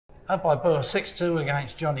Haupai Puha 6-2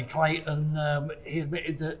 against Johnny Clayton. He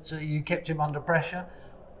admitted that you kept him under pressure.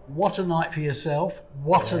 What a night for yourself.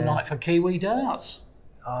 What a night for Kiwi darts.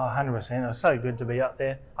 Oh, 100%. It was so good to be up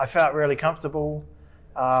there. I felt really comfortable.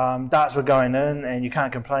 Darts were going in, and you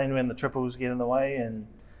can't complain when the triples get in the way, and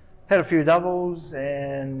had a few doubles,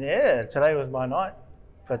 and yeah, today was my night.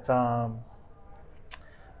 But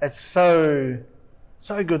it's so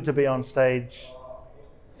good to be on stage,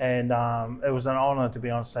 and it was an honour to be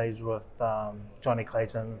on stage with Johnny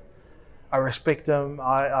Clayton. I respect him.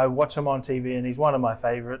 I watch him on TV, and he's one of my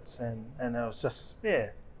favourites, and it was just, yeah,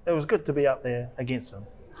 it was good to be up there against him.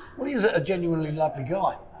 Well, he's a genuinely lovely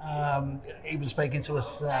guy. He was speaking to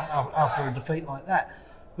us after a defeat like that.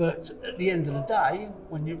 But at the end of the day,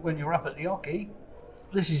 when you're up at the hockey,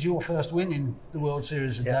 this is your first win in the World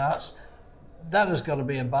Series of Darts. That has got to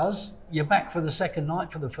be a buzz. You're back for the second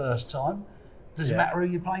night for the first time. Does it matter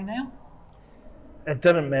who you play now? It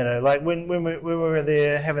didn't matter. Like when we were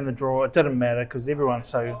there having the draw, it didn't matter because everyone's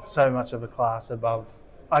so much of a class above,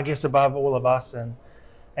 I guess, above all of us, and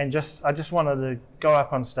I just wanted to go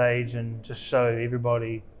up on stage and just show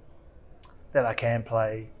everybody that I can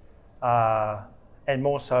play, and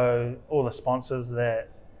more so all the sponsors that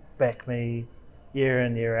back me year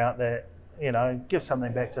in, year out, that, you know, give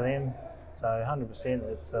something back to them. So 100%,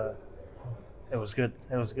 it was good.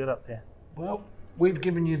 It was good up there. Well, we've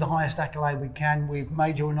given you the highest accolade we can. We've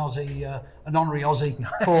made you an Aussie, an honorary Aussie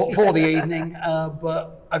for the evening,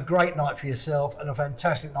 but a great night for yourself and a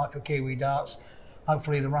fantastic night for Kiwi darts.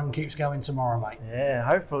 Hopefully the run keeps going tomorrow, mate. Yeah,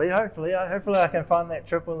 hopefully I can find that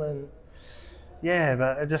triple, and yeah,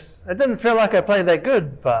 but it didn't feel like I played that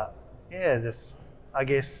good, but yeah, I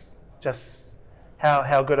guess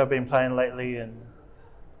how good I've been playing lately, and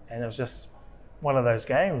it was just one of those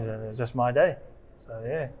games, and it was just my day. So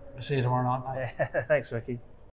yeah. See you tomorrow night, mate. Yeah, thanks, Ricky.